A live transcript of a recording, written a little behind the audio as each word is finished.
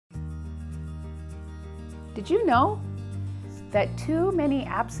Did you know that too many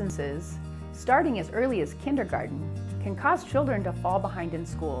absences, starting as early as kindergarten, can cause children to fall behind in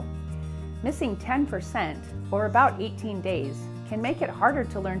school? Missing 10%, or about 18 days, can make it harder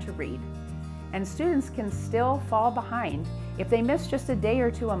to learn to read. And students can still fall behind if they miss just a day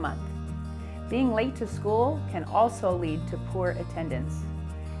or two a month. Being late to school can also lead to poor attendance.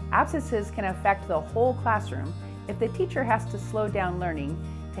 Absences can affect the whole classroom if the teacher has to slow down learning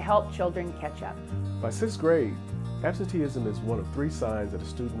to help children catch up. By 6th grade, absenteeism is one of 3 signs that a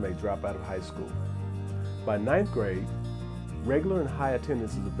student may drop out of high school. By 9th grade, regular and high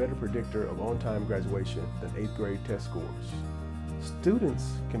attendance is a better predictor of on-time graduation than 8th grade test scores.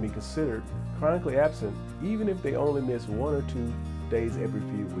 Students can be considered chronically absent even if they only miss 1 or 2 days every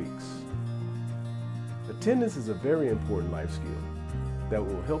few weeks. Attendance is a very important life skill that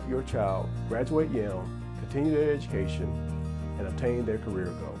will help your child graduate young, continue their education, and obtain their career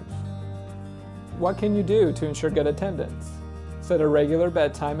goals. What can you do to ensure good attendance? Set a regular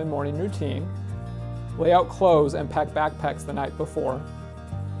bedtime and morning routine. Lay out clothes and pack backpacks the night before.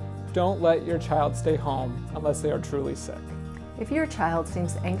 Don't let your child stay home unless they are truly sick. If your child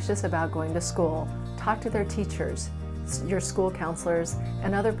seems anxious about going to school, talk to their teachers, your school counselors,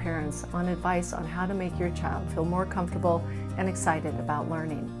 and other parents on advice on how to make your child feel more comfortable and excited about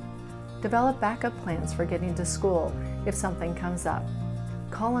learning. Develop backup plans for getting to school if something comes up.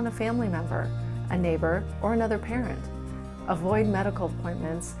 Call on a family member, a neighbor, or another parent. Avoid medical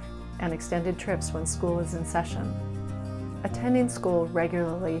appointments and extended trips when school is in session. Attending school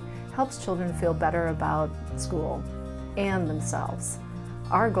regularly helps children feel better about school and themselves.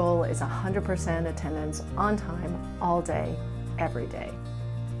 Our goal is 100% attendance on time, all day, every day.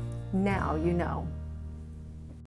 Now you know.